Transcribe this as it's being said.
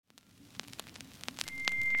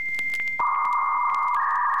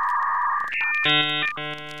Welcome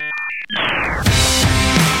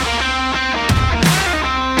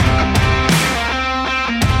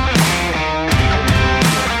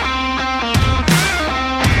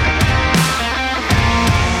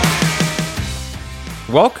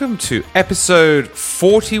to episode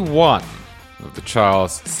 41 of the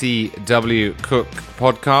Charles C.W. Cook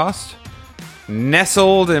podcast.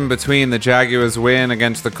 Nestled in between the Jaguars' win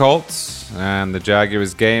against the Colts and the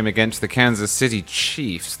Jaguars' game against the Kansas City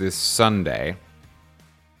Chiefs this Sunday.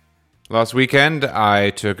 Last weekend, I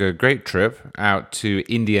took a great trip out to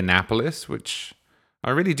Indianapolis, which I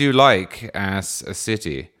really do like as a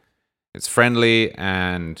city. It's friendly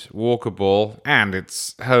and walkable, and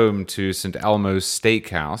it's home to St. Elmo's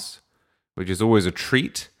Steakhouse, which is always a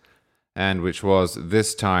treat, and which was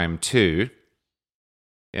this time too.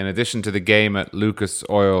 In addition to the game at Lucas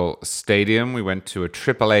Oil Stadium, we went to a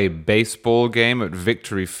AAA baseball game at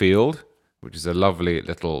Victory Field, which is a lovely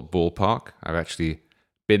little ballpark. I've actually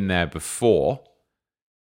been there before.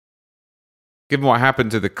 Given what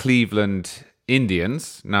happened to the Cleveland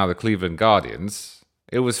Indians, now the Cleveland Guardians,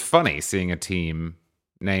 it was funny seeing a team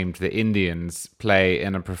named the Indians play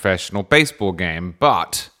in a professional baseball game,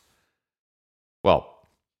 but, well,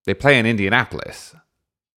 they play in Indianapolis,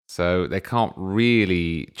 so they can't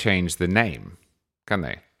really change the name, can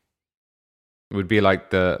they? It would be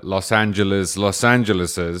like the Los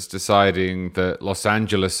Angelesers deciding that Los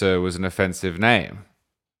Angeleser was an offensive name.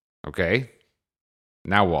 Okay,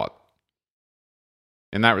 now what?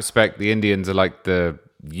 In that respect, the Indians are like the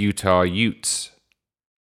Utah Utes.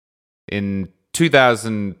 In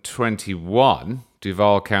 2021,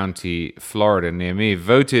 Duval County, Florida, near me,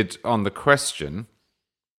 voted on the question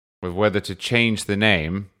of whether to change the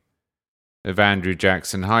name of Andrew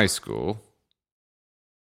Jackson High School.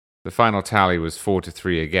 The final tally was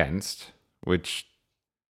 4-3 against, which,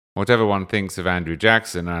 whatever one thinks of Andrew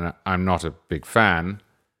Jackson, and I'm not a big fan,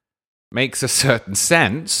 makes a certain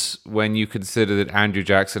sense when you consider that Andrew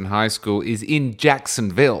Jackson High School is in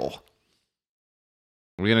Jacksonville.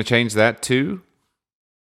 Are we going to change that too?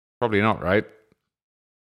 Probably not, right?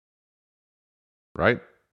 Right?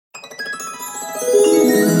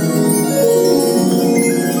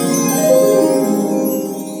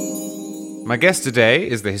 My guest today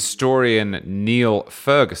is the historian Niall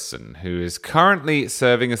Ferguson, who is currently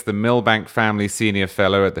serving as the Milbank Family Senior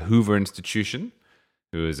Fellow at the Hoover Institution,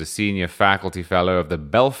 who is a Senior Faculty Fellow of the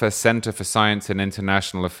Belfer Center for Science and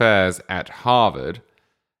International Affairs at Harvard,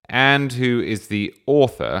 and who is the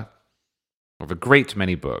author of a great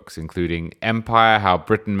many books, including Empire, How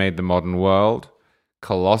Britain Made the Modern World,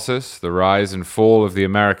 Colossus, The Rise and Fall of the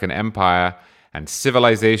American Empire, and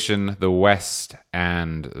Civilization, the West,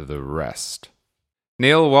 and the Rest.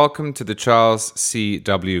 Niall, welcome to the Charles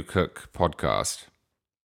C.W. Cook podcast.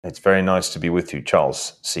 It's very nice to be with you,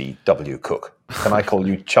 Charles C.W. Cook. Can I call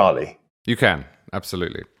you Charlie? You can,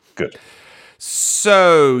 absolutely. Good.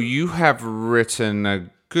 So, you have written a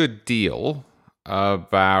good deal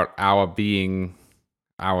about our being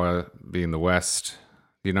the West,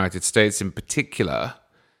 the United States in particular,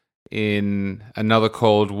 in another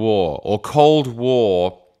Cold War, or Cold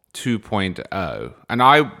War 2.0. And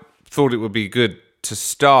I thought it would be good to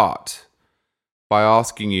start by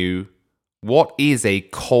asking you, what is a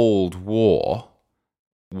Cold War?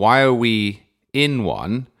 Why are we in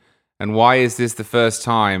one? And why is this the first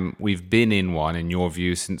time we've been in one, in your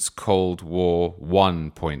view, since Cold War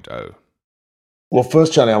 1.0? Well,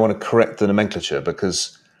 first, Charlie, I want to correct the nomenclature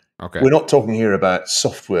because we're not talking here about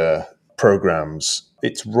software programs.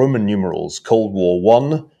 It's Roman numerals, Cold War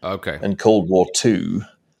 1 and Cold War 2,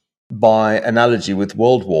 by analogy with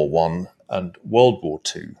World War 1 and World War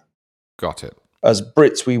 2. Got it. As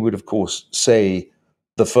Brits, we would, of course, say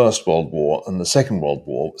the First World War and the Second World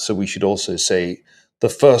War, so we should also say the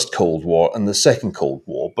First Cold War and the Second Cold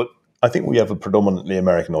War. But I think we have a predominantly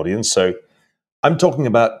American audience, so I'm talking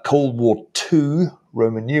about Cold War II,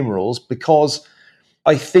 Roman numerals, because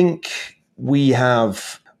I think we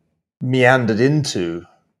have meandered into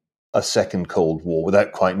a second Cold War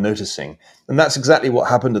without quite noticing. And that's exactly what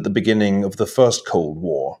happened at the beginning of the First Cold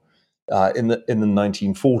War. In the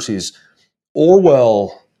 1940s,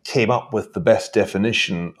 Orwell came up with the best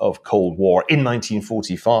definition of Cold War in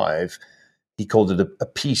 1945. He called it a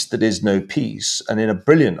peace that is no peace. And in a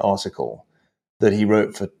brilliant article that he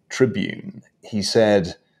wrote for Tribune, he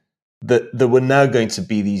said that there were now going to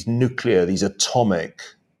be these atomic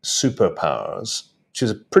superpowers, which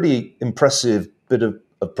is a pretty impressive bit of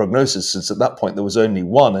prognosis, since at that point there was only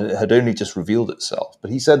one and it had only just revealed itself.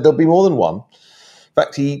 But he said there'll be more than one. In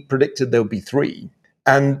fact, he predicted there would be three,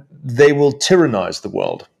 and they will tyrannize the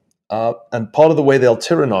world. And part of the way they'll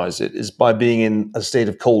tyrannize it is by being in a state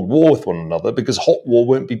of Cold War with one another, because hot war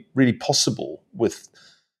won't be really possible with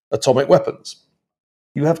atomic weapons.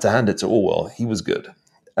 You have to hand it to Orwell. He was good.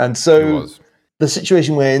 And so the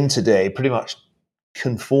situation we're in today pretty much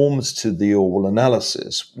conforms to the Orwell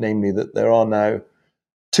analysis, namely that there are now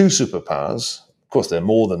two superpowers. Of course, there are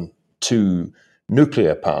more than two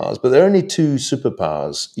nuclear powers, but there are only two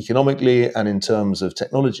superpowers economically and in terms of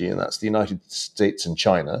technology, and that's the United States and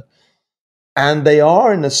China. And they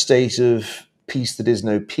are in a state of peace that is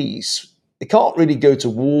no peace. They can't really go to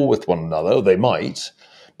war with one another, or they might,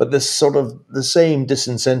 but there's sort of the same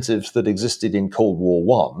disincentives that existed in Cold War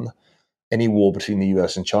One. Any war between the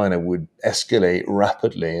US and China would escalate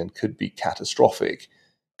rapidly and could be catastrophic,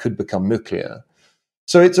 could become nuclear.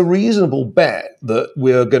 So it's a reasonable bet that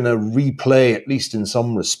we're going to replay, at least in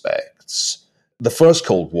some respects, the first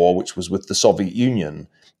Cold War, which was with the Soviet Union.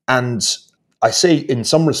 And I say in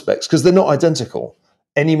some respects because they're not identical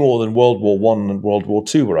any more than World War I and World War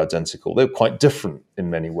II were identical. They're quite different in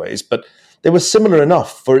many ways, but they were similar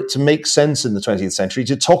enough for it to make sense in the 20th century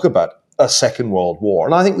to talk about a Second World War.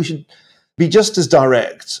 And I think we should be just as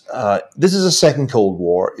direct. This is a second Cold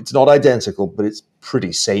War. It's not identical, but it's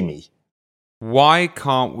pretty samey. Why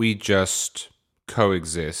can't we just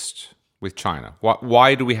coexist with China?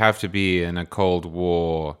 Why do we have to be in a Cold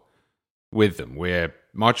War with them? We're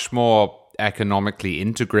much more economically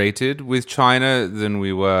integrated with China than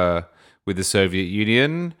we were with the Soviet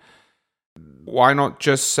Union. Why not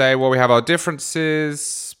just say, well, we have our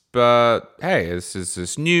differences, but hey, this is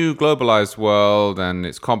this new globalized world and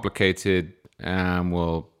it's complicated and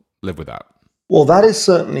we'll live with that? Well, that is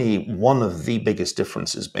certainly one of the biggest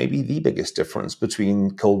differences, maybe the biggest difference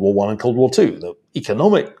between Cold War I and Cold War II. The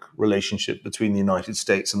economic relationship between the United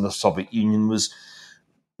States and the Soviet Union was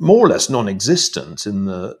more or less non-existent in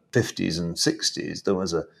the 50s and 60s. There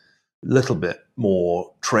was a little bit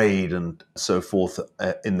more trade and so forth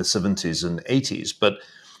in the 70s and 80s. But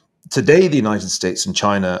today, the United States and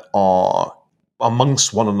China are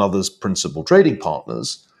amongst one another's principal trading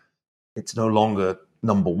partners. It's no longer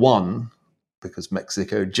number one because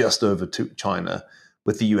Mexico just overtook China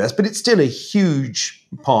with the US, but it's still a huge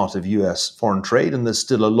part of US foreign trade, and there's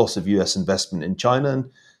still a lot of US investment in China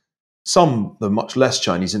and some, though much less,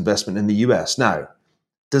 Chinese investment in the US. Now,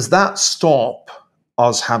 does that stop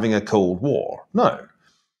us having a Cold War? No.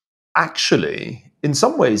 Actually, in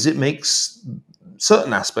some ways, it makes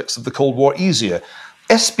certain aspects of the Cold War easier.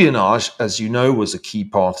 Espionage, as you know, was a key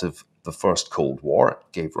part of the first Cold War. It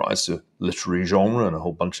gave rise to a literary genre and a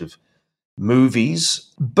whole bunch of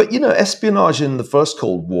movies. But, espionage in the first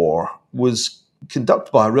Cold War was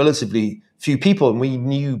conducted by relatively few people, and we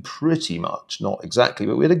knew pretty much, not exactly,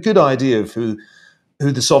 but we had a good idea of who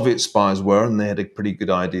the Soviet spies were, and they had a pretty good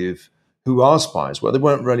idea of who our spies were. They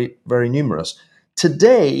weren't really very numerous.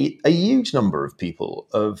 Today, a huge number of people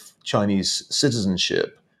of Chinese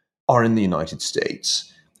citizenship are in the United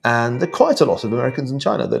States, and there are quite a lot of Americans in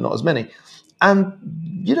China. There are not as many. And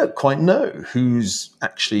you don't quite know who's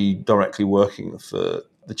actually directly working for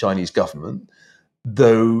the Chinese government,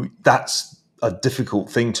 though that's a difficult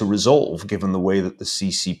thing to resolve given the way that the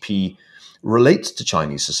CCP relates to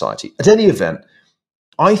Chinese society. At any event,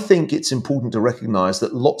 I think it's important to recognize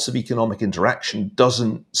that lots of economic interaction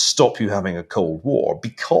doesn't stop you having a Cold War,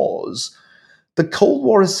 because the Cold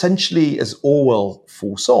War essentially, as Orwell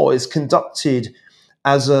foresaw, is conducted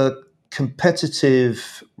as a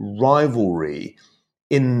competitive rivalry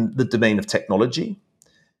in the domain of technology.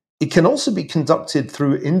 It can also be conducted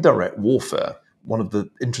through indirect warfare. One of the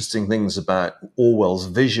interesting things about Orwell's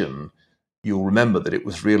vision, you'll remember that it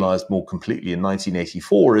was realized more completely in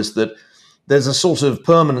 1984, is that there's a sort of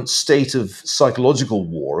permanent state of psychological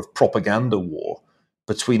war, of propaganda war,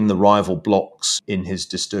 between the rival blocs in his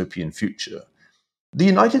dystopian future. The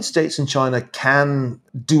United States and China can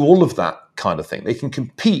do all of that kind of thing. They can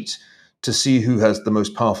compete to see who has the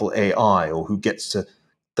most powerful AI or who gets to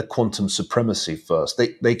the quantum supremacy first.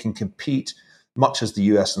 They can compete much as the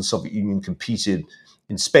US and Soviet Union competed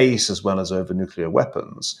in space as well as over nuclear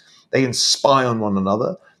weapons. They can spy on one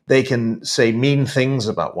another. They can say mean things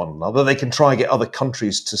about one another. They can try and get other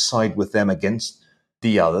countries to side with them against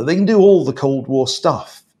the other. They can do all the Cold War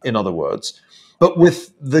stuff, in other words, but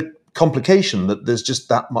with the complication that there's just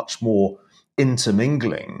that much more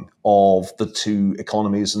intermingling of the two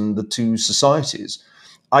economies and the two societies.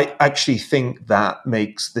 I actually think that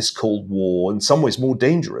makes this Cold War in some ways more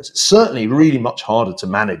dangerous. It's certainly really much harder to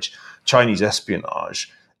manage Chinese espionage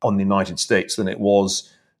on the United States than it was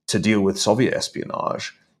to deal with Soviet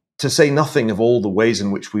espionage, to say nothing of all the ways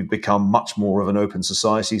in which we've become much more of an open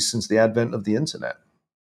society since the advent of the internet.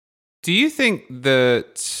 Do you think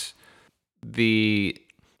that the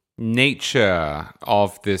nature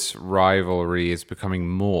of this rivalry is becoming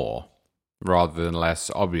more rather than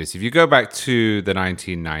less obvious. If you go back to the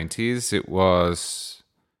 1990s, it was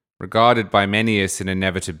regarded by many as an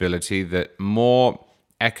inevitability that more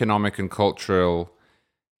economic and cultural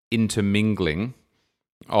intermingling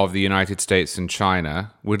of the United States and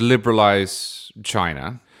China would liberalize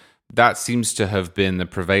China. That seems to have been the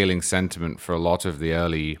prevailing sentiment for a lot of the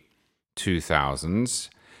early 2000s.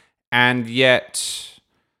 And yet,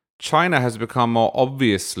 China has become more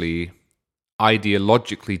obviously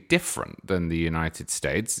ideologically different than the United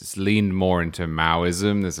States. It's leaned more into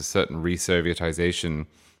Maoism. There's a certain re-Sovietization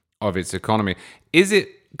of its economy. Is it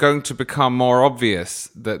going to become more obvious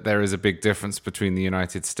that there is a big difference between the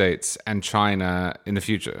United States and China in the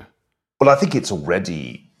future? Well, I think it's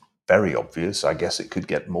already very obvious. I guess it could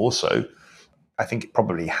get more so. I think it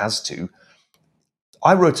probably has to.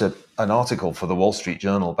 I wrote an article for the Wall Street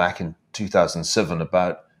Journal back in 2007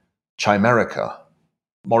 about Chimerica.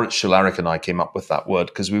 Moritz Schularik and I came up with that word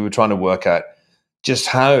because we were trying to work out just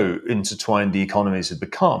how intertwined the economies had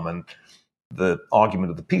become. And the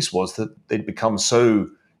argument of the piece was that they'd become so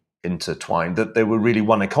intertwined that they were really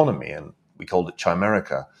one economy, and we called it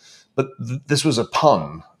Chimerica. But this was a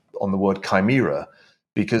pun on the word chimera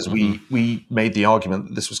because we made the argument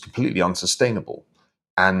that this was completely unsustainable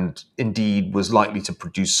and indeed was likely to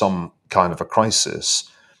produce some kind of a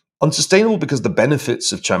crisis. Unsustainable because the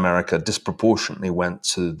benefits of Chimerica disproportionately went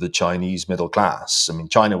to the Chinese middle class. I mean,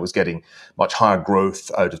 China was getting much higher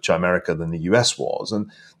growth out of Chimerica than the US was.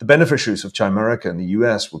 And the beneficiaries of Chimerica in the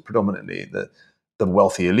US were predominantly the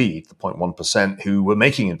wealthy elite, the 0.1%, who were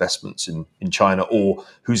making investments in China or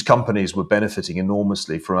whose companies were benefiting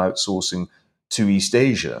enormously from outsourcing to East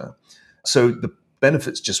Asia. So the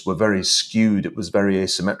benefits just were very skewed. It was very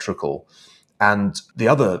asymmetrical. And the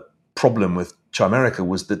other problem with Chimerica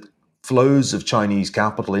was that flows of Chinese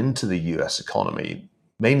capital into the US economy,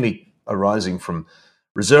 mainly arising from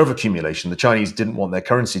reserve accumulation. The Chinese didn't want their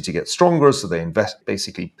currency to get stronger, so they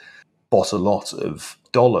basically bought a lot of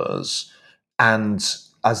dollars. And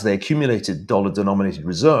as they accumulated dollar-denominated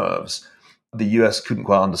reserves, the US couldn't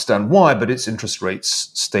quite understand why, but its interest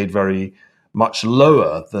rates stayed very much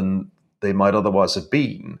lower than they might otherwise have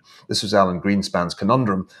been. This was Alan Greenspan's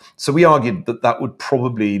conundrum. So we argued that that would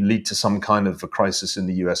probably lead to some kind of a crisis in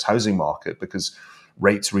the US housing market because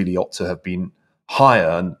rates really ought to have been higher,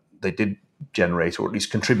 and they did generate or at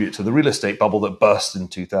least contribute to the real estate bubble that burst in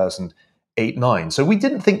 2008-9. So we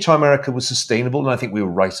didn't think Chimerica was sustainable, and I think we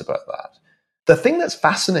were right about that. The thing that's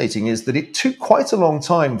fascinating is that it took quite a long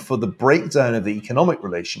time for the breakdown of the economic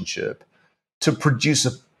relationship to produce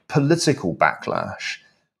a political backlash.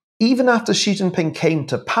 Even after Xi Jinping came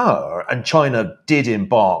to power, and China did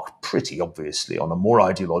embark pretty obviously on a more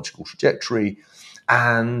ideological trajectory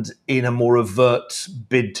and in a more overt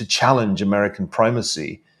bid to challenge American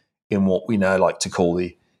primacy in what we now like to call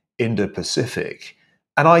the Indo-Pacific.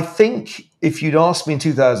 And I think if you'd asked me in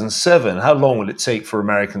 2007, how long will it take for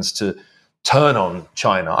Americans to turn on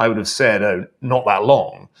China, I would have said, oh, not that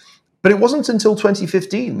long. But it wasn't until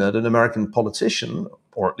 2015 that an American politician,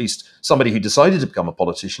 or at least somebody who decided to become a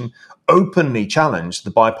politician, openly challenged the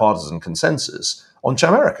bipartisan consensus on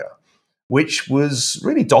Chimerica, which was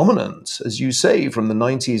really dominant, as you say, from the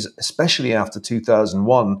 90s, especially after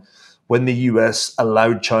 2001, when the US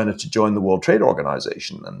allowed China to join the World Trade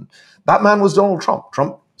Organization. And that man was Donald Trump.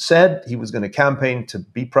 Trump said he was going to campaign to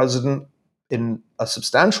be president in a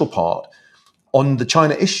substantial part on the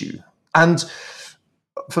China issue. And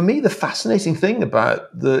for me, the fascinating thing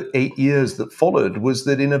about the 8 years that followed was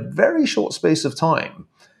that in a very short space of time,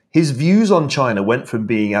 his views on China went from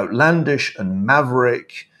being outlandish and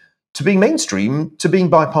maverick to being mainstream to being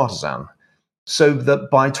bipartisan. So that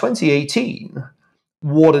by 2018,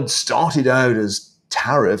 what had started out as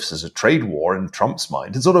tariffs, as a trade war in Trump's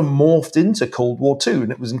mind, had sort of morphed into Cold War II.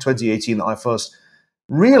 And it was in 2018 that I first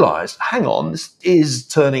realized, hang on, this is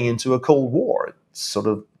turning into a Cold War. It sort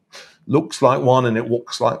of looks like one, and it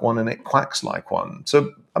walks like one, and it quacks like one.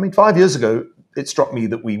 So, 5 years ago, it struck me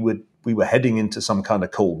that we were heading into some kind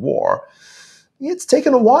of Cold War. It's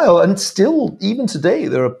taken a while, and still, even today,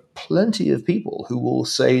 there are plenty of people who will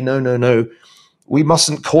say, no, we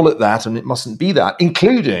mustn't call it that, and it mustn't be that,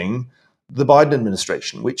 including the Biden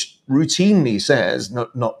administration, which routinely says,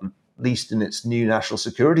 not least in its new national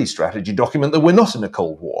security strategy document, that we're not in a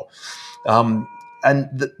Cold War. And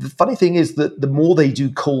the funny thing is that the more they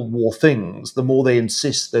do Cold War things, the more they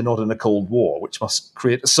insist they're not in a Cold War, which must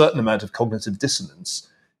create a certain amount of cognitive dissonance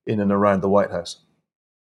in and around the White House.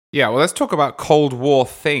 Yeah, well, let's talk about Cold War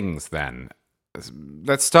things then.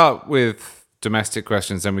 Let's start with domestic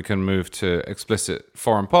questions, then we can move to explicit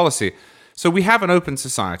foreign policy. So we have an open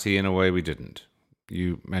society in a way we didn't.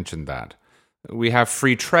 You mentioned that. We have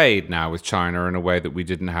free trade now with China in a way that we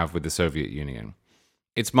didn't have with the Soviet Union.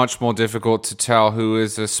 It's much more difficult to tell who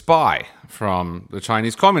is a spy from the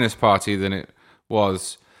Chinese Communist Party than it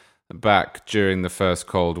was back during the First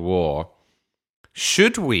Cold War.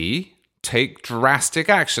 Should we take drastic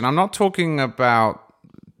action? I'm not talking about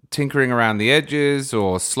tinkering around the edges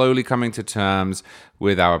or slowly coming to terms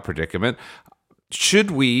with our predicament.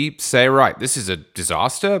 Should we say, right, this is a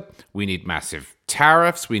disaster, we need massive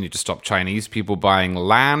tariffs, we need to stop Chinese people buying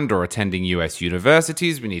land or attending US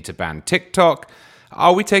universities, we need to ban TikTok?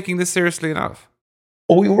 Are we taking this seriously enough?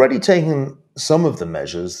 Well, we've already taken some of the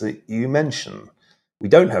measures that you mentioned. We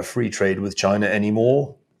don't have free trade with China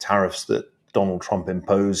anymore. Tariffs that Donald Trump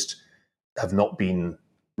imposed have not been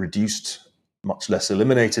reduced, much less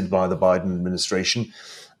eliminated by the Biden administration.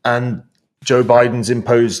 And Joe Biden's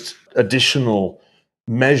imposed additional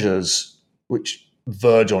measures which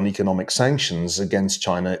verge on economic sanctions against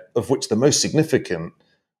China, of which the most significant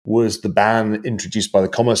was the ban introduced by the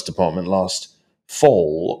Commerce Department last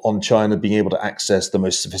fall on China being able to access the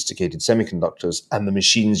most sophisticated semiconductors and the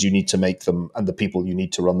machines you need to make them and the people you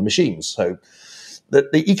need to run the machines. So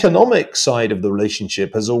the economic side of the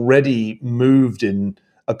relationship has already moved in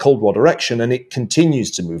a Cold War direction, and it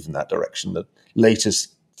continues to move in that direction. The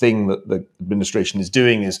latest thing that the administration is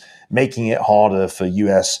doing is making it harder for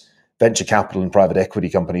US venture capital and private equity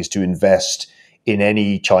companies to invest in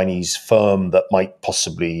any Chinese firm that might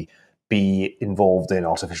possibly be involved in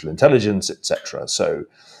artificial intelligence, etc. So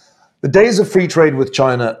the days of free trade with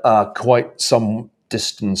China are quite some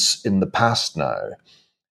distance in the past now.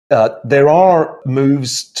 There are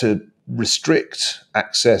moves to restrict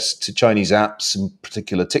access to Chinese apps, in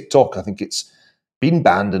particular TikTok. I think it's been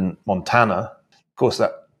banned in Montana. Of course,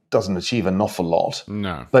 that doesn't achieve an awful lot.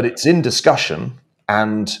 No. But it's in discussion,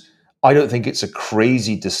 and I don't think it's a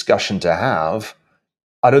crazy discussion to have.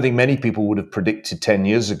 I don't think many people would have predicted 10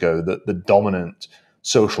 years ago that the dominant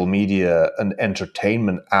social media and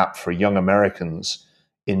entertainment app for young Americans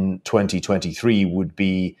in 2023 would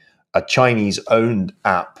be a Chinese-owned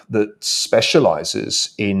app that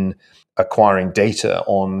specializes in acquiring data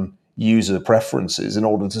on user preferences in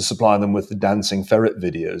order to supply them with the dancing ferret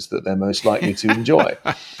videos that they're most likely to enjoy.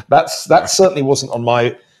 That certainly wasn't on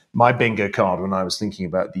my bingo card when I was thinking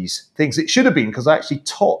about these things. It should have been, because I actually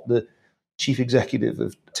taught the chief executive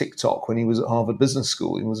of TikTok when he was at Harvard Business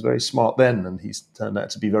School. He was very smart then, and he's turned out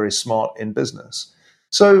to be very smart in business.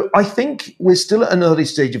 So I think we're still at an early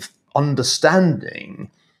stage of understanding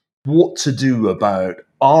what to do about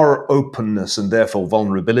our openness and therefore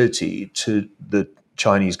vulnerability to the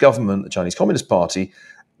Chinese government, the Chinese Communist Party,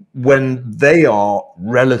 when they are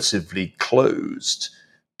relatively closed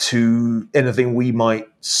to anything we might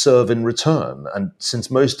serve in return. And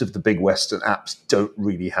since most of the big Western apps don't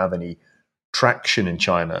really have any traction in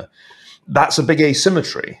China, that's a big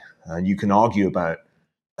asymmetry. And you can argue about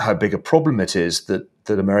how big a problem it is that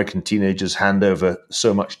American teenagers hand over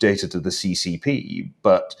so much data to the CCP,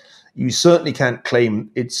 but you certainly can't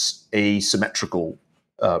claim it's a symmetrical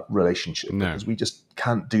relationship, because we just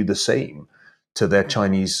can't do the same to their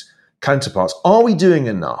Chinese counterparts. Are we doing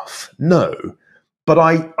enough? No. But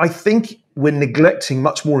I think we're neglecting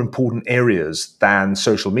much more important areas than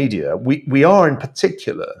social media. We are, in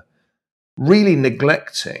particular, really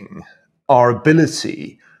neglecting our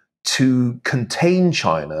ability to contain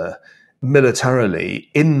China militarily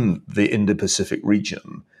in the Indo-Pacific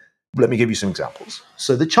region. Let me give you some examples.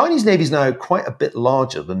 So the Chinese Navy is now quite a bit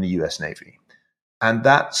larger than the US Navy. And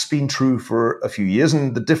that's been true for a few years.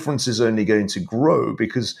 And the difference is only going to grow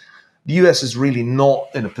because the US is really not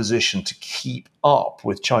in a position to keep up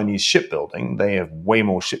with Chinese shipbuilding. They have way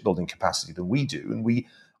more shipbuilding capacity than we do. And we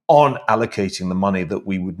aren't allocating the money that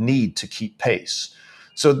we would need to keep pace.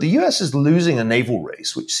 So the US is losing a naval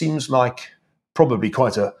race, which seems like probably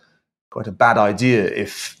quite a bad idea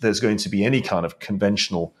if there's going to be any kind of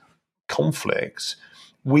conventional conflict.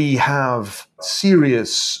 We have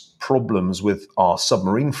serious problems with our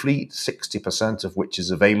submarine fleet, 60% of which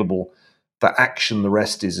is available for action. The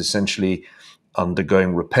rest is essentially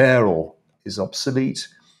undergoing repair or is obsolete.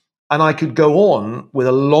 And I could go on with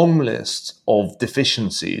a long list of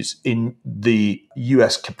deficiencies in the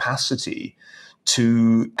US capacity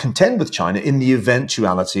to contend with China in the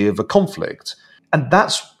eventuality of a conflict. And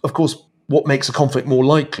that's, of course, what makes a conflict more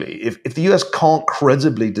likely. If the US can't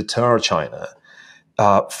credibly deter China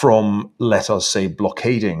from, let us say,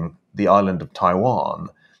 blockading the island of Taiwan,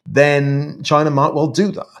 then China might well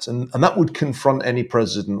do that. And that would confront any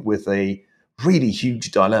president with a really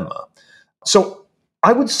huge dilemma. So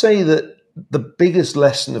I would say that the biggest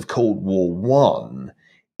lesson of Cold War I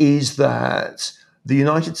is that the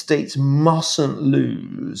United States mustn't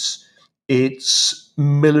lose its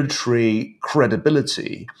military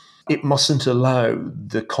credibility. It mustn't allow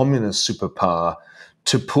the communist superpower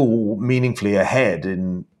to pull meaningfully ahead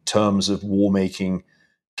in terms of war-making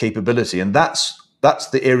capability. And that's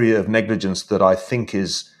the area of negligence that I think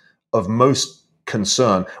is of most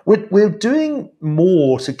concern. We're doing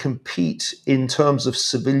more to compete in terms of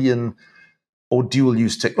civilian or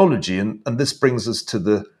dual-use technology. And this brings us to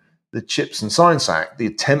the Chips and Science Act, the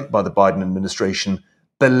attempt by the Biden administration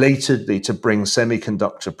belatedly to bring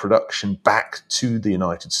semiconductor production back to the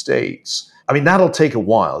United States. I mean, that'll take a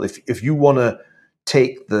while. If you want to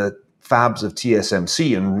take the fabs of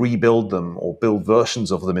TSMC and rebuild them or build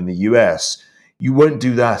versions of them in the US, you won't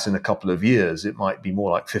do that in a couple of years. It might be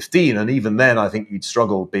more like 15. And even then, I think you'd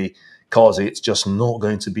struggle because it's just not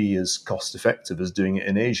going to be as cost effective as doing it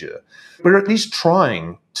in Asia. We're at least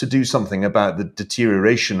trying to do something about the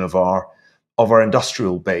deterioration of our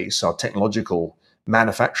industrial base, our technological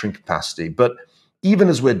manufacturing capacity. But even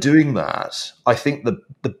as we're doing that, I think the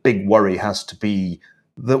big worry has to be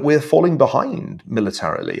that we're falling behind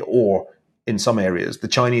militarily, or in some areas, the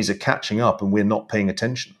Chinese are catching up and we're not paying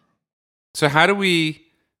attention. So how do we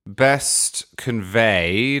best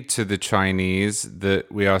convey to the Chinese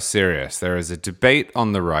that we are serious? There is a debate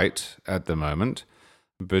on the right at the moment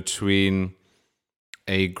between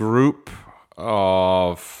a group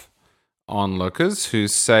of onlookers who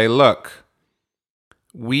say, look,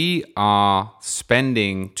 we are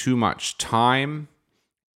spending too much time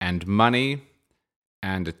and money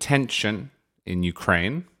and attention in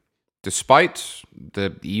Ukraine, despite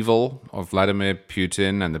the evil of Vladimir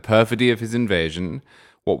Putin and the perfidy of his invasion.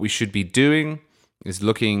 What we should be doing is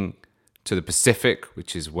looking to the Pacific,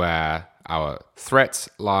 which is where our threats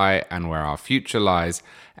lie and where our future lies.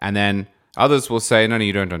 And then others will say, no,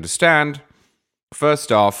 you don't understand.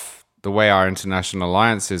 First off, the way our international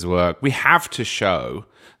alliances work, we have to show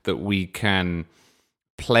that we can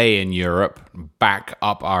play in Europe, back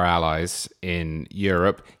up our allies in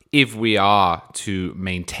Europe, if we are to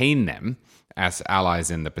maintain them as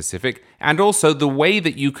allies in the Pacific. And also the way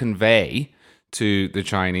that you convey to the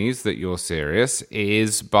Chinese that you're serious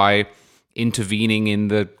is by intervening in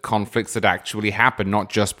the conflicts that actually happen, not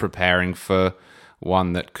just preparing for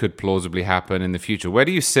one that could plausibly happen in the future. Where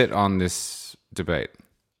do you sit on this debate?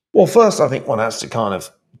 Well, first, I think one has to kind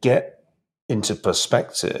of get into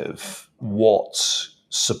perspective what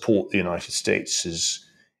support the United States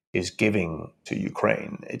is giving to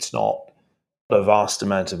Ukraine. It's not a vast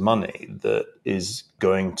amount of money that is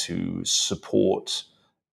going to support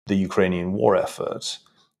the Ukrainian war effort.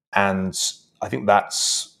 And I think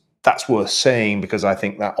that's worth saying, because I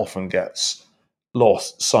think that often gets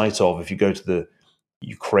lost sight of. If you go to the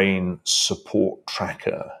Ukraine support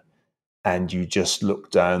tracker and you just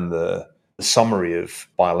look down the summary of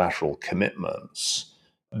bilateral commitments,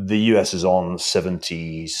 the US is on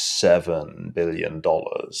 $77 billion.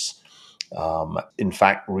 In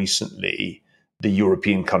fact, recently, the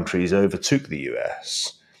European countries overtook the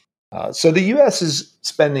US. So the US is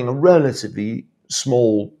spending a relatively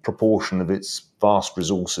small proportion of its vast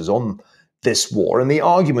resources on this war. And the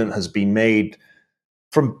argument has been made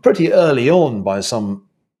from pretty early on by some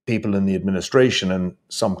people in the administration and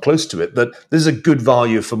some close to it that this is a good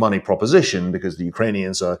value for money proposition because the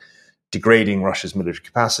Ukrainians are degrading Russia's military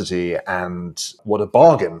capacity, and what a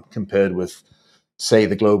bargain compared with, say,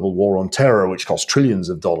 the global war on terror, which cost trillions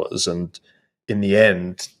of dollars and in the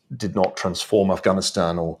end did not transform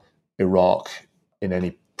Afghanistan or Iraq in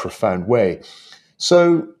any profound way.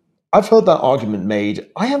 So I've heard that argument made.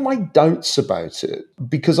 I have my doubts about it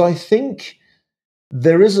because I think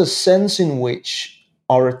there is a sense in which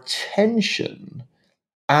our attention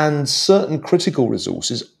and certain critical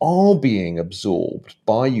resources are being absorbed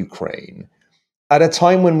by Ukraine at a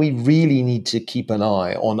time when we really need to keep an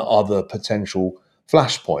eye on other potential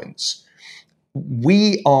flashpoints.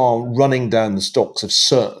 We are running down the stocks of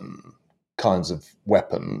certain kinds of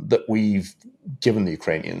weapon that we've given the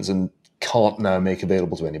Ukrainians and can't now make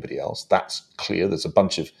available to anybody else. That's clear. There's a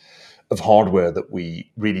bunch of hardware that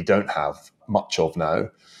we really don't have much of now.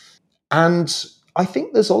 And I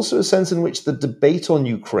think there's also a sense in which the debate on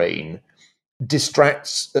Ukraine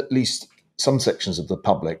distracts at least some sections of the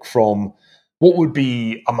public from what would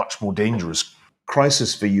be a much more dangerous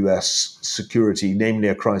crisis for US security, namely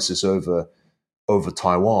a crisis over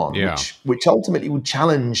Taiwan, which ultimately would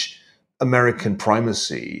challenge American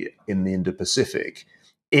primacy in the Indo-Pacific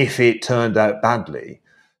if it turned out badly.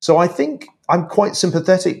 So I think I'm quite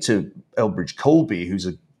sympathetic to Elbridge Colby, who's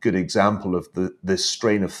a good example of this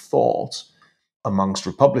strain of thought. amongst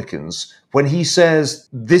Republicans when he says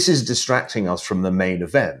this is distracting us from the main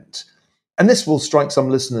event. And this will strike some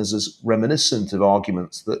listeners as reminiscent of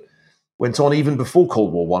arguments that went on even before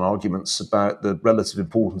Cold War I, arguments about the relative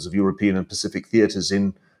importance of European and Pacific theaters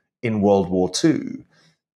in World War II.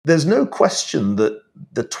 There's no question that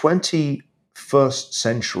the 21st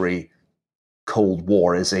century Cold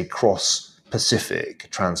War is a cross-Pacific,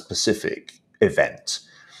 trans-Pacific event.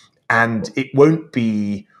 And it won't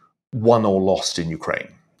be won or lost in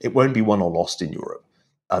Ukraine. It won't be won or lost in Europe.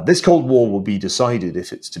 This Cold War will be decided,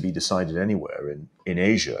 if it's to be decided anywhere, in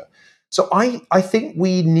Asia. So I think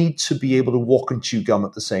we need to be able to walk and chew gum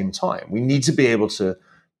at the same time. We need to be able to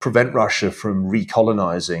prevent Russia from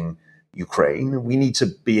recolonizing Ukraine. We need to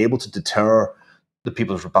be able to deter the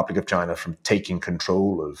People's Republic of China from taking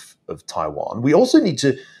control of Taiwan. We also need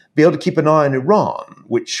to be able to keep an eye on Iran,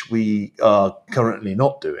 which we are currently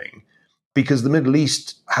not doing, because the Middle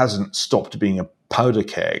East hasn't stopped being a powder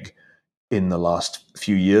keg in the last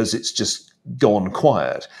few years. It's just gone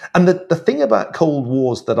quiet. And the thing about Cold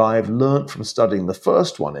Wars that I've learned from studying the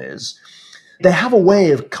first one is they have a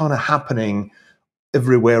way of kind of happening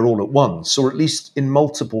everywhere all at once, or at least in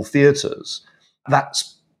multiple theaters.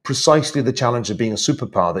 That's precisely the challenge of being a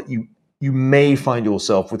superpower, that you may find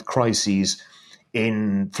yourself with crises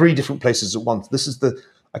in 3 different places at once.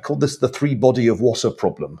 I call this the 3 body of water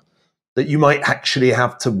problem, that you might actually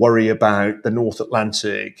have to worry about the North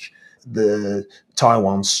Atlantic, the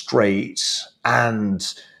Taiwan Strait,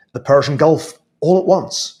 and the Persian Gulf all at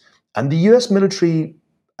once. And the US military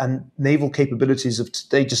and naval capabilities of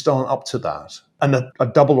today just aren't up to that. And a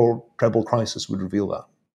double or treble crisis would reveal that.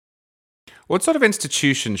 What sort of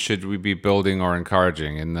institutions should we be building or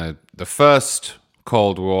encouraging? In the first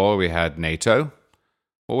Cold War, we had NATO.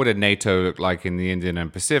 What would a NATO look like in the Indian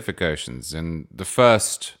and Pacific Oceans? In the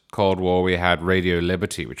first Cold War, we had Radio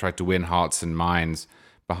Liberty. We tried to win hearts and minds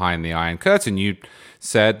behind the Iron Curtain. You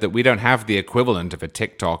said that we don't have the equivalent of a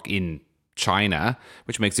TikTok in China,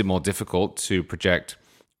 which makes it more difficult to project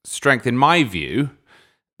strength. In my view,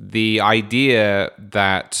 the idea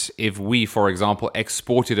that if we, for example,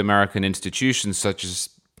 exported American institutions such as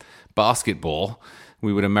basketball,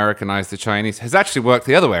 we would Americanize the Chinese, has actually worked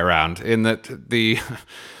the other way around, in that the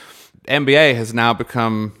NBA has now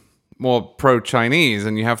become more pro-Chinese,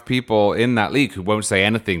 and you have people in that league who won't say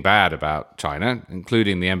anything bad about China,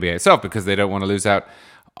 including the NBA itself, because they don't want to lose out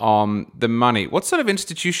on the money. What sort of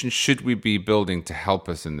institutions should we be building to help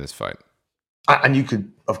us in this fight? And you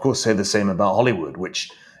could, of course, say the same about Hollywood, which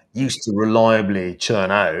used to reliably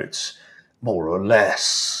churn out more or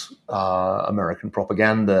less American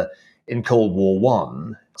propaganda in Cold War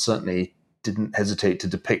I. Certainly didn't hesitate to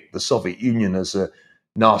depict the Soviet Union as a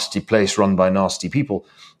nasty place run by nasty people.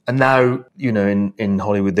 And now, in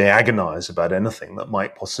Hollywood, they agonize about anything that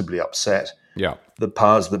might possibly upset the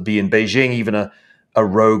powers that be in Beijing. Even a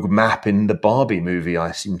rogue map in the Barbie movie,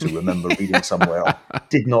 I seem to remember reading somewhere. I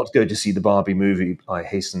did not go to see the Barbie movie, I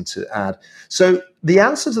hasten to add. So the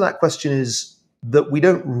answer to that question is that we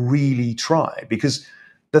don't really try, because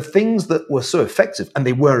the things that were so effective, and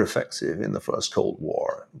they were effective in the first Cold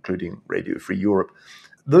War, including Radio Free Europe,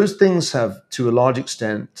 those things have, to a large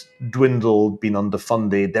extent, dwindled, been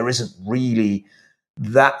underfunded. There isn't really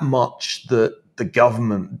that much that the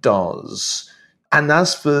government does. And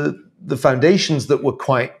as for the foundations that were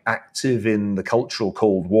quite active in the cultural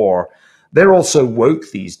Cold War, they're also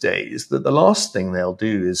woke these days, that the last thing they'll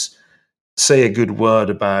do is say a good word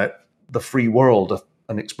about the free world,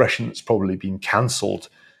 an expression that's probably been cancelled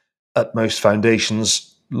at most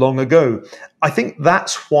foundations long ago. I think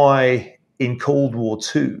that's why in Cold War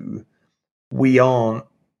II, we aren't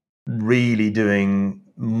really doing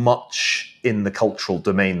much in the cultural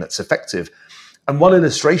domain that's effective. And one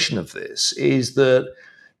illustration of this is that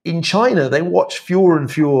in China, they watch fewer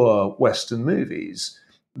and fewer Western movies.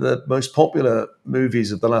 The most popular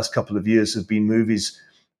movies of the last couple of years have been movies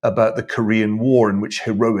about the Korean War, in which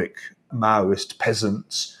heroic Maoist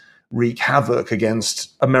peasants wreak havoc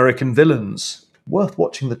against American villains. Worth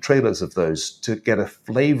watching the trailers of those to get a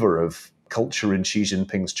flavor of culture in Xi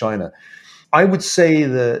Jinping's China. I would say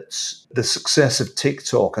that the success of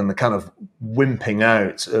TikTok and the kind of wimping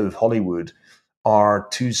out of Hollywood are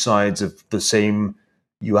 2 sides of the same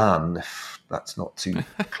yuan, if that's not too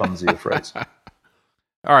clumsy a phrase.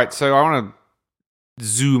 All right, so I want to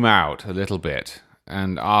zoom out a little bit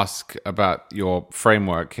and ask about your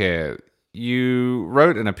framework here. You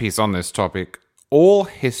wrote in a piece on this topic, all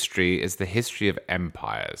history is the history of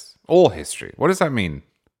empires. All history. What does that mean?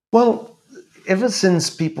 Well, ever since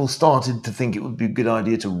people started to think it would be a good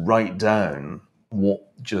idea to write down what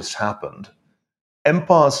just happened,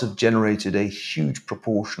 empires have generated a huge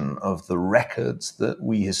proportion of the records that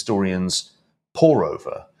we historians pore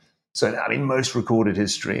over. So, I mean, most recorded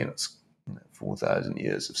history, and it's 4,000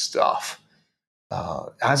 years of stuff,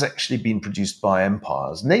 has actually been produced by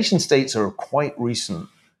empires. Nation states are a quite recent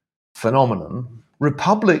phenomenon.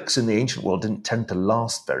 Republics in the ancient world didn't tend to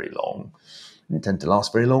last very long. Didn't tend to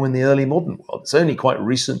last very long in the early modern world. It's only quite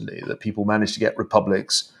recently that people managed to get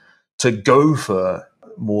republics to go for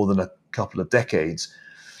more than a couple of decades.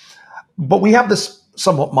 But we have this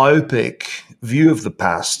somewhat myopic view of the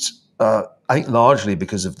past, I think largely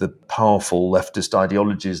because of the powerful leftist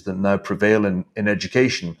ideologies that now prevail in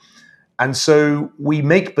education. And so we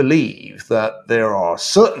make believe that there are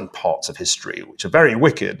certain parts of history which are very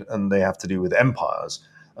wicked and they have to do with empires.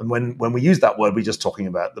 And when we use that word, we're just talking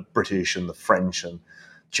about the British and the French and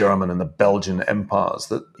German and the Belgian empires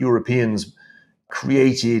that Europeans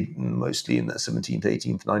created mostly in the 17th,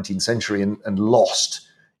 18th, 19th century and lost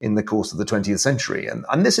in the course of the 20th century.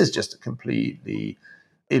 And this is just a completely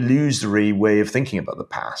illusory way of thinking about the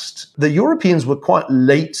past. The Europeans were quite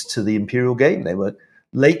late to the imperial game. They were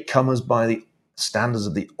latecomers by the standards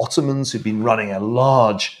of the Ottomans, who'd been running a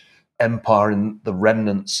large empire in the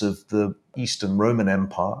remnants of the Eastern Roman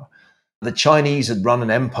Empire. The Chinese had run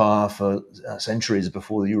an empire for centuries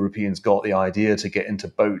before the Europeans got the idea to get into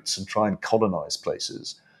boats and try and colonize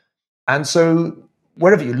places. And so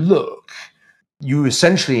wherever you look, you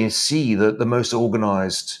essentially see that the most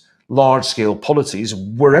organized large-scale polities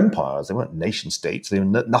were empires. They weren't nation-states. They were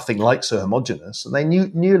nothing like so homogenous. And they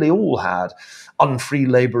nearly all had unfree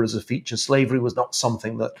labor as a feature. Slavery was not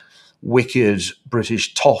something that wicked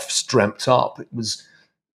British toffs dreamt up.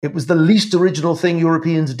 It was the least original thing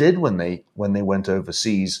Europeans did when they went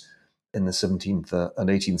overseas in the 17th and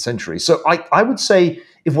 18th century. So I would say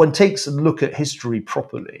if one takes a look at history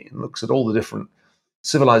properly and looks at all the different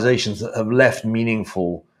civilizations that have left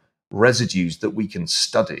meaningful residues that we can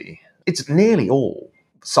study, it's nearly all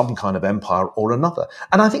some kind of empire or another.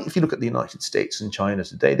 And I think if you look at the United States and China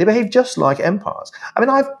today, they behave just like empires. I mean,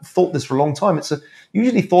 I've thought this for a long time. It's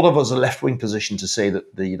usually thought of as a left-wing position to say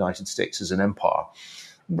that the United States is an empire.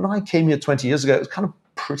 When I came here 20 years ago, it was kind of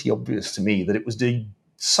pretty obvious to me that it was doing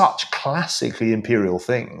such classically imperial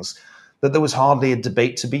things that there was hardly a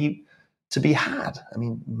debate to be had. I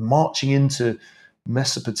mean, marching into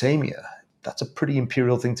Mesopotamia, that's a pretty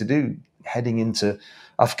imperial thing to do. Heading into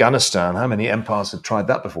Afghanistan, how many empires have tried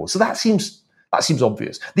that before? So that seems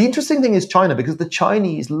obvious. The interesting thing is China, because the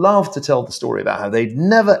Chinese love to tell the story about how they'd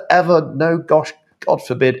never, ever, no, gosh, God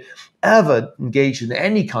forbid, ever engaged in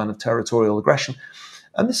any kind of territorial aggression.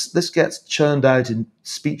 And this gets churned out in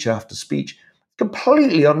speech after speech.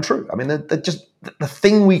 Completely untrue. I mean, they're just the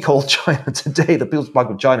thing we call China today, the People's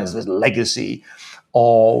Republic of China, is this legacy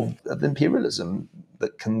of imperialism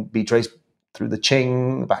that can be traced through the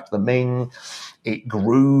Qing, back to the Ming. It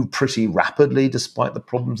grew pretty rapidly despite the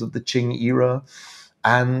problems of the Qing era.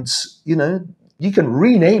 And, you can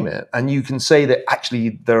rename it and you can say that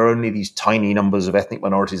actually there are only these tiny numbers of ethnic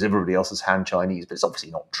minorities. Everybody else is Han Chinese, but it's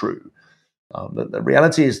obviously not true. The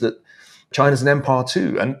reality is that China's an empire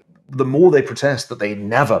too. And the more they protest that they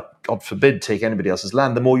never, God forbid, take anybody else's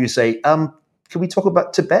land, the more you say, can we talk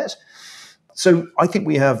about Tibet? So I think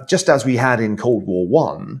we have, just as we had in Cold War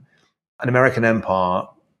I, an American empire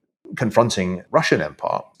confronting Russian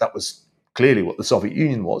empire. That was clearly what the Soviet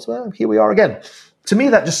Union was. Well, here we are again. To me,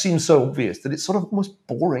 that just seems so obvious that it's sort of almost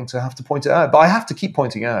boring to have to point it out. But I have to keep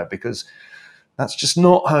pointing out because that's just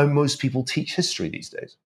not how most people teach history these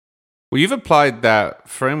days. Well, you've applied that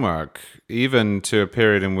framework even to a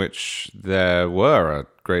period in which there were a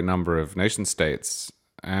great number of nation states,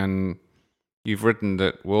 and you've written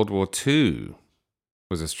that World War II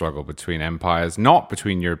was a struggle between empires, not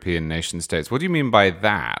between European nation states. What do you mean by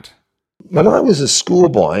that? When I was a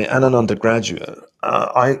schoolboy and an undergraduate,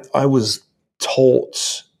 I was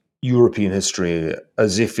taught European history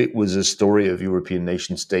as if it was a story of European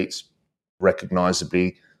nation states,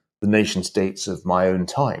 recognizably the nation states of my own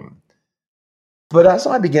time. But as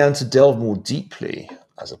I began to delve more deeply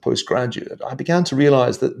as a postgraduate, I began to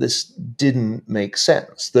realize that this didn't make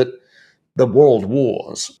sense, that the world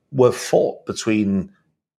wars were fought between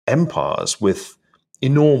empires with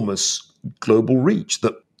enormous global reach,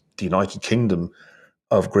 that the United Kingdom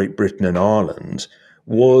of Great Britain and Ireland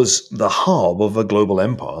was the hub of a global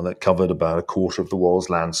empire that covered about a quarter of the world's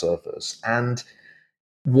land surface and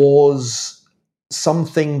was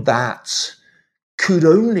something that could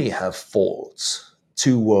only have fought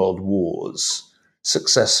two world wars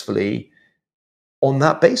successfully on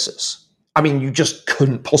that basis. I mean, you just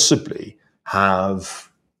couldn't possibly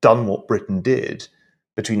have done what Britain did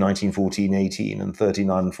between 1914-18 and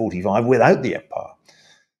 39 and 45 without the empire.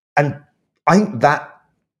 And I think that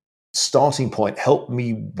starting point helped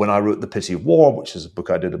me when I wrote The Pity of War, which is a book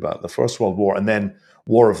I did about the First World War, and then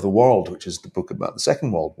War of the World, which is the book about the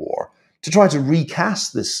Second World War, to try to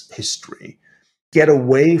recast this history, get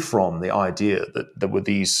away from the idea that there were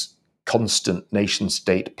these constant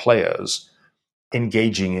nation-state players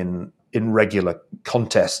engaging in regular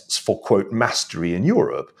contests for, quote, mastery in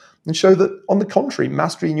Europe, and show that, on the contrary,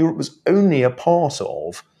 mastery in Europe was only a part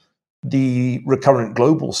of the recurrent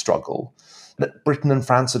global struggle, that Britain and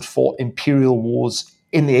France had fought imperial wars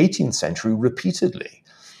in the 18th century repeatedly.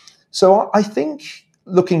 So I think,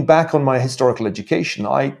 looking back on my historical education,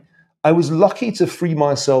 I was lucky to free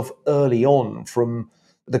myself early on from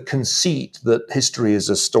the conceit that history is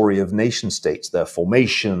a story of nation states, their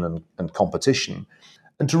formation and competition,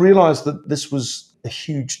 and to realize that this was a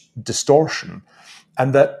huge distortion,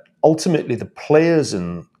 and that ultimately the players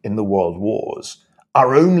in the world wars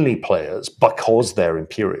are only players because they're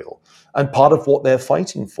imperial. And part of what they're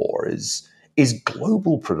fighting for is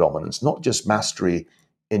global predominance, not just mastery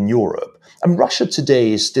in Europe. And Russia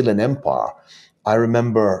today is still an empire. I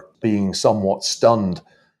remember being somewhat stunned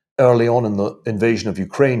early on in the invasion of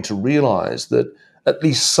Ukraine to realize that at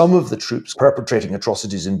least some of the troops perpetrating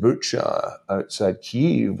atrocities in Bucha outside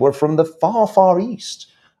Kyiv were from the far, far east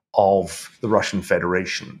of the Russian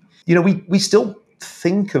Federation. You know, we still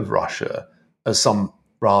think of Russia as some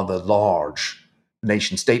rather large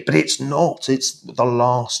nation state, but it's not. It's the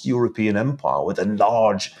last European empire with a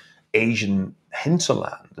large Asian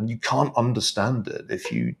hinterland, and you can't understand it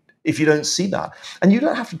if you don't see that. And you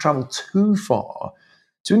don't have to travel too far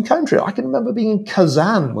to encounter it. I can remember being in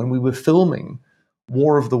Kazan when we were filming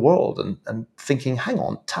War of the World and thinking, hang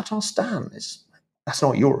on, Tatarstan that's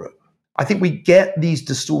not Europe. I think we get these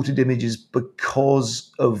distorted images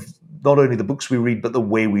because of not only the books we read, but the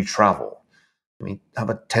way we travel. We have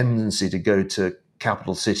a tendency to go to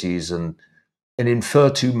capital cities and infer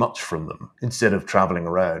too much from them instead of traveling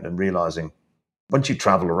around and realizing once you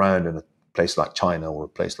travel around in a place like China or a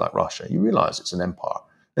place like Russia, you realize it's an empire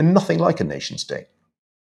and nothing like a nation state.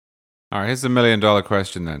 All right, here's the $1 million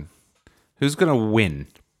question then. Who's going to win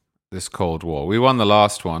this Cold War? We won the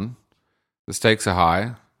last one. The stakes are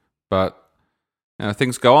high, but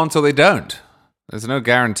things go on till they don't. There's no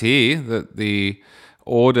guarantee that the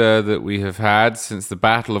order that we have had since the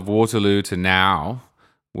Battle of Waterloo to now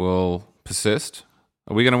will persist.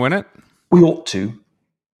 Are we going to win it? We ought to,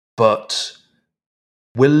 but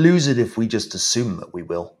we'll lose it if we just assume that we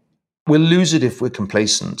will. We'll lose it if we're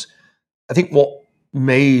complacent. I think what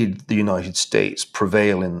made the United States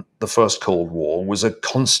prevail in the First Cold War was a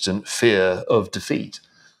constant fear of defeat,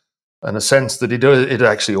 and a sense that it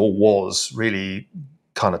actually all was really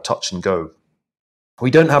kind of touch and go. We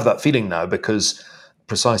don't have that feeling now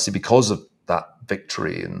precisely because of that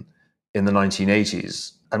victory in the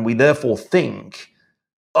 1980s, and we therefore think,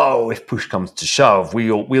 if push comes to shove,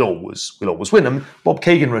 we'll always win. And Bob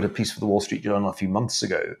Kagan wrote a piece for the Wall Street Journal a few months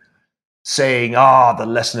ago saying, the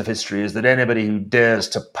lesson of history is that anybody who dares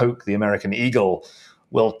to poke the American eagle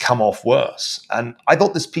will come off worse. And I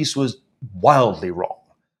thought this piece was wildly wrong,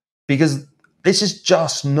 because this is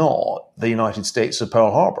just not the United States of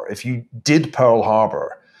Pearl Harbor. If you did Pearl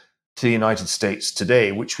Harbor to the United States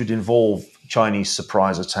today, which would involve Chinese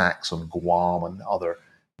surprise attacks on Guam and other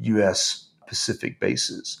US Pacific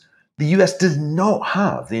bases, the US does not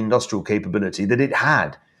have the industrial capability that it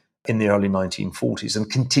had in the early 1940s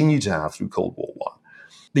and continue to have through Cold War I.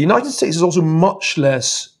 The United States is also much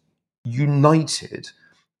less united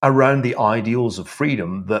around the ideals of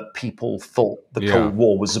freedom that people thought the Cold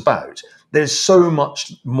War was about. There's so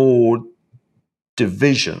much more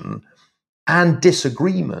division and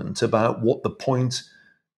disagreement about what the point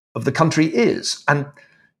of the country is. And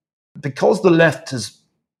because the left has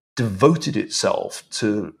devoted itself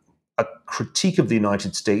to a critique of the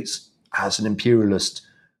United States as an imperialist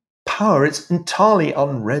power, it's entirely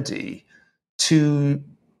unready to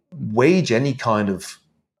wage any kind of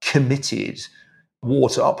committed war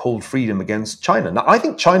to uphold freedom against China. Now, I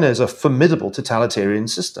think China is a formidable totalitarian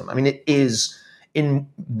system. I mean, it is, in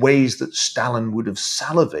ways that Stalin would have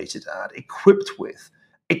salivated at, equipped with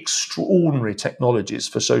extraordinary technologies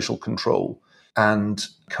for social control and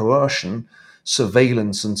coercion,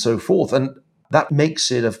 surveillance, and so forth. And that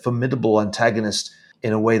makes it a formidable antagonist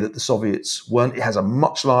in a way that the Soviets weren't. It has a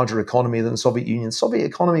much larger economy than the Soviet Union. The Soviet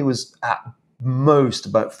economy was at most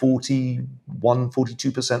about 41,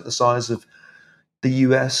 42% the size of the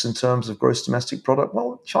US in terms of gross domestic product?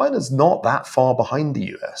 Well, China's not that far behind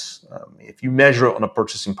the US. If you measure it on a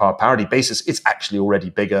purchasing power parity basis, it's actually already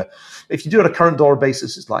bigger. If you do it on a current dollar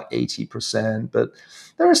basis, it's like 80%. But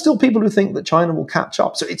there are still people who think that China will catch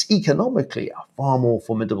up. So it's economically a far more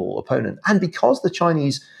formidable opponent. And because the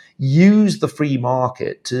Chinese use the free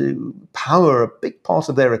market to power a big part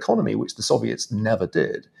of their economy, which the Soviets never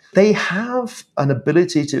did, they have an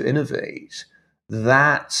ability to innovate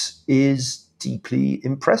that is deeply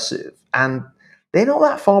impressive. And they're not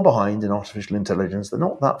that far behind in artificial intelligence. They're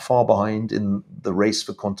not that far behind in the race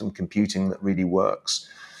for quantum computing that really works.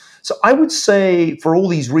 So I would say, for all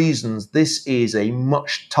these reasons, this is a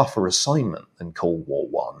much tougher assignment than Cold War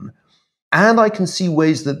I. And I can see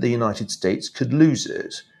ways that the United States could lose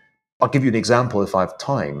it. I'll give you an example if I have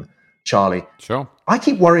time, Charlie. Sure. I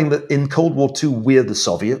keep worrying that in Cold War II, we're the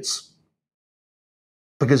Soviets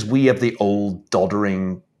because we have the old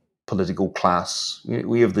doddering political class.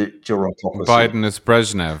 We have the bureaucracy. Biden is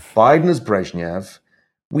Brezhnev. Biden is Brezhnev.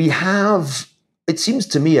 We have, it seems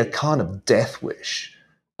to me, a kind of death wish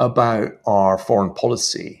about our foreign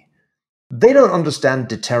policy. They don't understand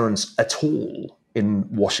deterrence at all in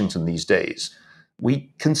Washington these days.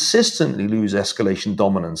 We consistently lose escalation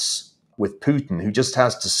dominance with Putin, who just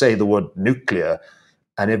has to say the word nuclear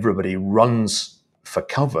and everybody runs for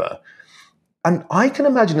cover. And I can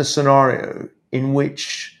imagine a scenario in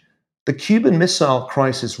which the Cuban Missile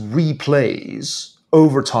Crisis replays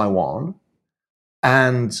over Taiwan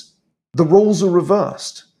and the roles are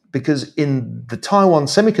reversed, because in the Taiwan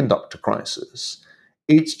semiconductor crisis,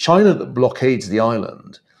 it's China that blockades the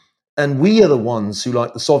island. And we are the ones who,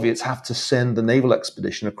 like the Soviets, have to send the naval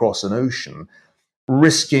expedition across an ocean,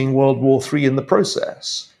 risking World War III in the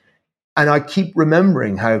process. And I keep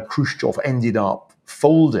remembering how Khrushchev ended up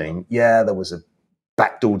folding. Yeah, there was a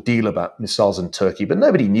backdoor deal about missiles in Turkey, but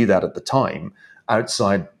nobody knew that at the time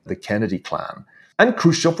outside the Kennedy clan. And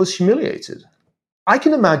Khrushchev was humiliated. I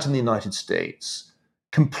can imagine the United States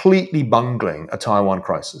completely bungling a Taiwan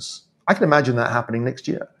crisis. I can imagine that happening next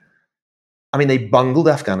year. I mean, they bungled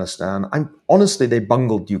Afghanistan. Honestly, they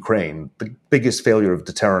bungled Ukraine, the biggest failure of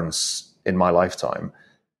deterrence in my lifetime.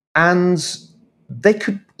 And they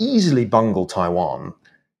could easily bungle Taiwan.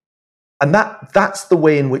 And that's the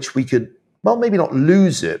way in which we could, well, maybe not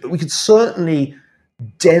lose it, but we could certainly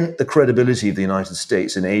dent the credibility of the United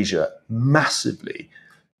States in Asia massively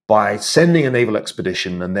by sending a naval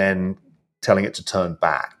expedition and then telling it to turn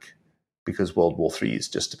back because World War III is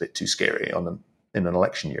just a bit too scary in an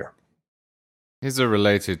election year. Here's a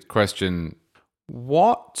related question.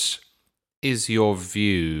 What is your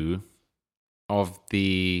view of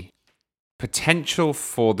the potential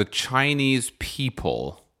for the Chinese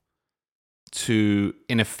people to,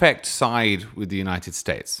 in effect, side with the United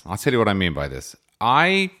States? I'll tell you what I mean by this.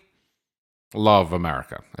 I love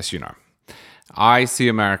America, as you know. I see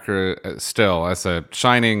America still as a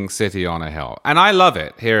shining city on a hill. And I love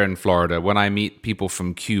it here in Florida when I meet people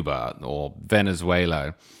from Cuba or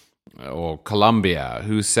Venezuela or Colombia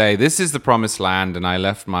who say, this is the promised land, and I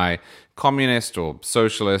left my communist or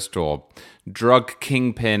socialist or drug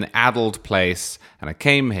kingpin addled place and I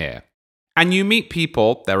came here. And you meet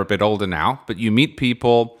people, they're a bit older now, but you meet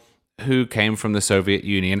people who came from the Soviet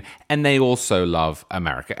Union and they also love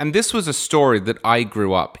America. And this was a story that I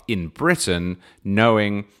grew up in Britain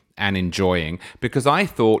knowing and enjoying because I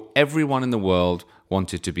thought everyone in the world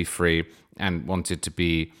wanted to be free and wanted to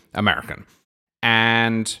be American.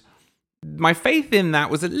 And my faith in that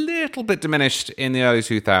was a little bit diminished in the early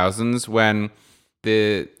 2000s when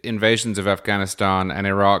the invasions of Afghanistan and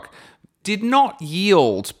Iraq did not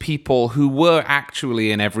yield people who were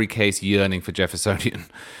actually, in every case, yearning for Jeffersonian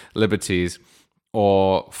liberties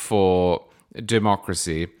or for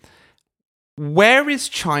democracy. Where is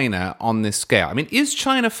China on this scale? I mean, is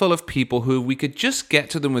China full of people who we could just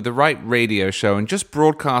get to them with the right radio show and just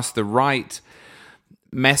broadcast the right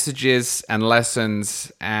messages and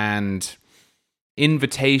lessons and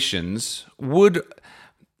invitations would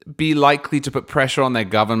be likely to put pressure on their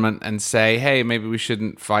government and say, hey, maybe we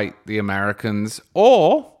shouldn't fight the Americans?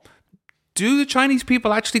 Or do the Chinese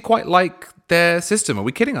people actually quite like their system? Are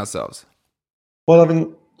we kidding ourselves? Well,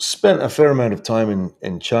 having spent a fair amount of time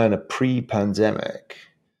in China pre-pandemic,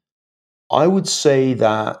 I would say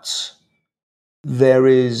that there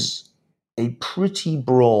is a pretty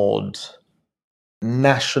broad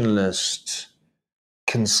nationalist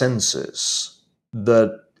consensus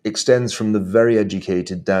that extends from the very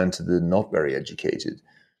educated down to the not very educated,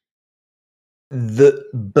 that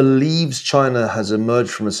believes China has emerged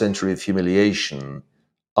from a century of humiliation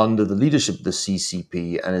under the leadership of the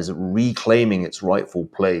CCP and is reclaiming its rightful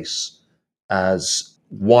place as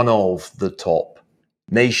one of the top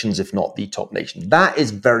nations, if not the top nation. That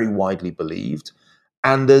is very widely believed.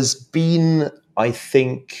 And there's been, I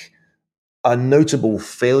think, a notable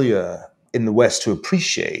failure in the West to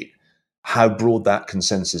appreciate how broad that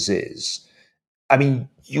consensus is. I mean,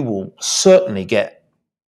 you will certainly get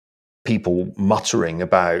people muttering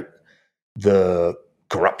about the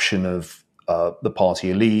corruption of the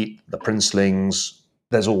party elite, the princelings.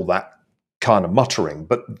 There's all that kind of muttering,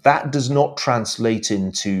 but that does not translate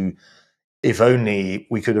into, if only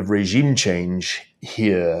we could have regime change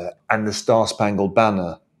here and the Star-Spangled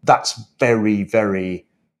Banner. That's very, very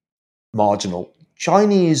marginal.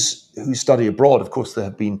 Chinese who study abroad, of course, there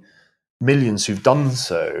have been millions who've done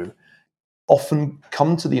so, often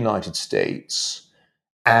come to the United States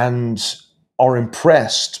and are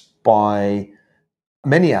impressed by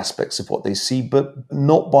many aspects of what they see, but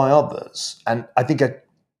not by others. And I think a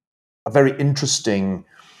very interesting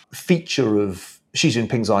feature of Xi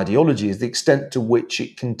Jinping's ideology is the extent to which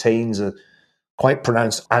it contains a quite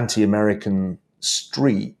pronounced anti-American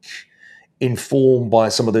streak, informed by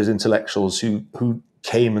some of those intellectuals who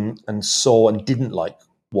came and saw and didn't like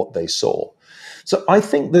what they saw. So I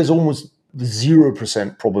think there's almost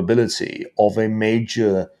 0% probability of a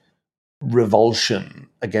major revulsion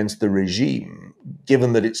against the regime,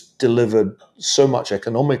 given that it's delivered so much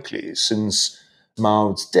economically since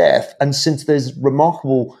Mao's death, and since there's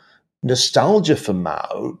remarkable nostalgia for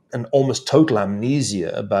Mao and almost total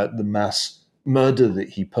amnesia about the mass murder that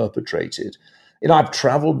he perpetrated. You know, I've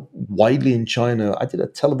traveled widely in China. I did a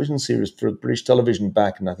television series for British television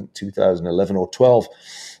back in, I think, 2011 or 12.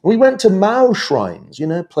 We went to Mao shrines, you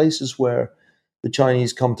know, places where the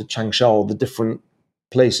Chinese come to Changsha, the different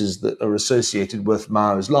places that are associated with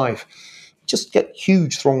Mao's life. Just get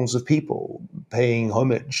huge throngs of people paying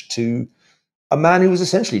homage to a man who was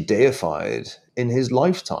essentially deified in his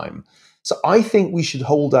lifetime. So I think we should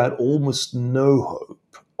hold out almost no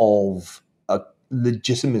hope of a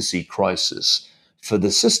legitimacy crisis for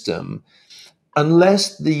the system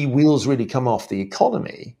unless the wheels really come off the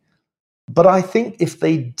economy. But I think if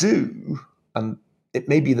they do, and it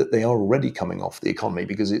may be that they are already coming off the economy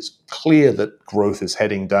because it's clear that growth is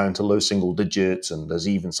heading down to low single digits and there's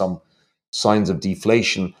even some signs of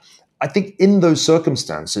deflation. I think in those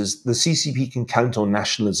circumstances, the CCP can count on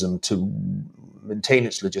nationalism to maintain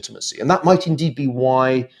its legitimacy. And that might indeed be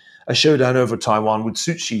why a showdown over Taiwan would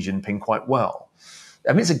suit Xi Jinping quite well.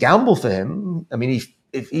 I mean, it's a gamble for him. I mean,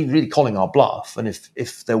 if he's really calling our bluff, and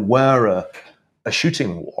if there were a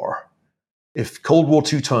shooting war, if Cold War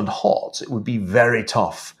II turned hot, it would be very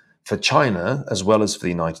tough for China as well as for the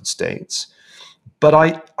United States. But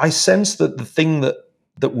I sense that the thing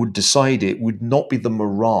that would decide it would not be the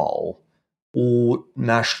morale or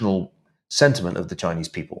national sentiment of the Chinese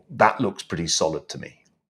people. That looks pretty solid to me.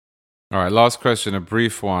 All right, last question, a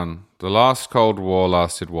brief one. The last Cold War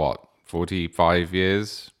lasted what, 45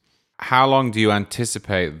 years? How long do you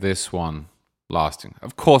anticipate this one lasting?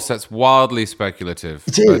 Of course, that's wildly speculative.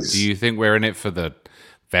 It is. But do you think we're in it for the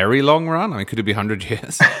very long run? I mean, could it be 100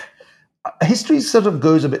 years? History sort of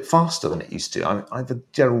goes a bit faster than it used to. I have a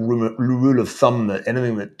general rule of thumb that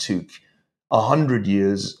anything that took 100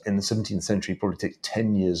 years in the 17th century probably takes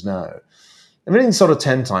 10 years now. Everything's sort of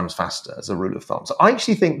 10 times faster as a rule of thumb. So I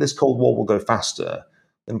actually think this Cold War will go faster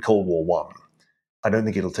than Cold War I. I don't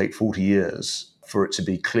think it'll take 40 years for it to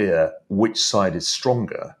be clear which side is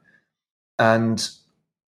stronger. And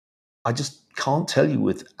I just can't tell you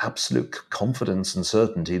with absolute confidence and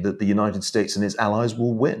certainty that the United States and its allies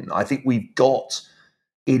will win. I think we've got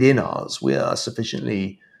it in us. We are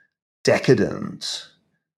sufficiently decadent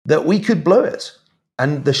that we could blow it.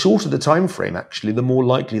 And the shorter the time frame, actually, the more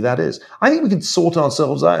likely that is. I think we could sort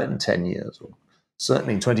ourselves out in 10 years, or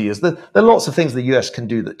certainly in 20 years. There are lots of things the US can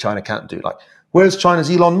do that China can't do. Like, where's China's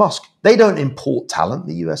Elon Musk? They don't import talent.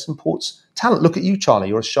 The US imports talent. Look at you, Charlie.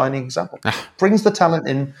 You're a shining example. Brings the talent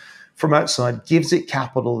in from outside, gives it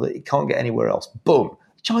capital that it can't get anywhere else. Boom.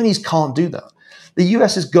 The Chinese can't do that. The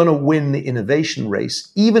US is going to win the innovation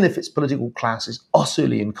race, even if its political class is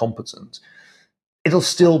utterly incompetent. It'll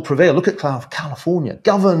still prevail. Look at California,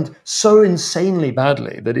 governed so insanely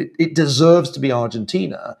badly that it deserves to be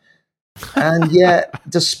Argentina. And yet,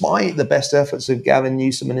 despite the best efforts of Gavin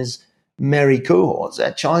Newsom and his merry cohorts,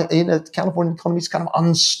 California economy is kind of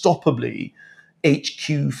unstoppably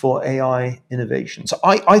HQ for AI innovation. So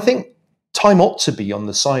I think time ought to be on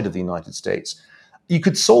the side of the United States. You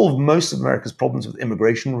could solve most of America's problems with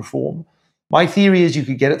immigration reform. My theory is you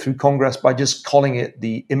could get it through Congress by just calling it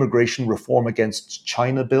the Immigration Reform Against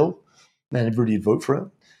China Bill. Then everybody would vote for it.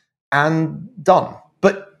 And done.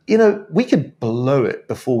 But, we could blow it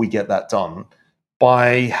before we get that done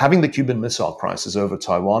by having the Cuban Missile Crisis over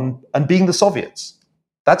Taiwan and being the Soviets.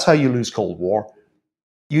 That's how you lose Cold War.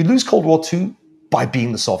 You lose Cold War II by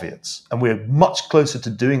being the Soviets. And we're much closer to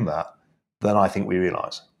doing that than I think we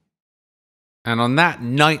realize. And on that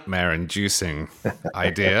nightmare-inducing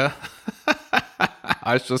idea,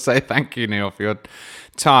 I shall say thank you, Neil, for your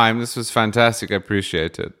time. This was fantastic. I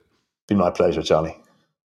appreciate it. It's been my pleasure, Charlie.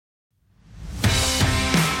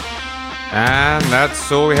 And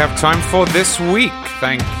that's all we have time for this week.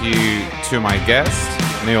 Thank you to my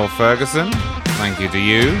guest, Neil Ferguson. Thank you to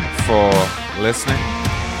you for listening.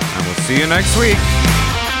 And we'll see you next week.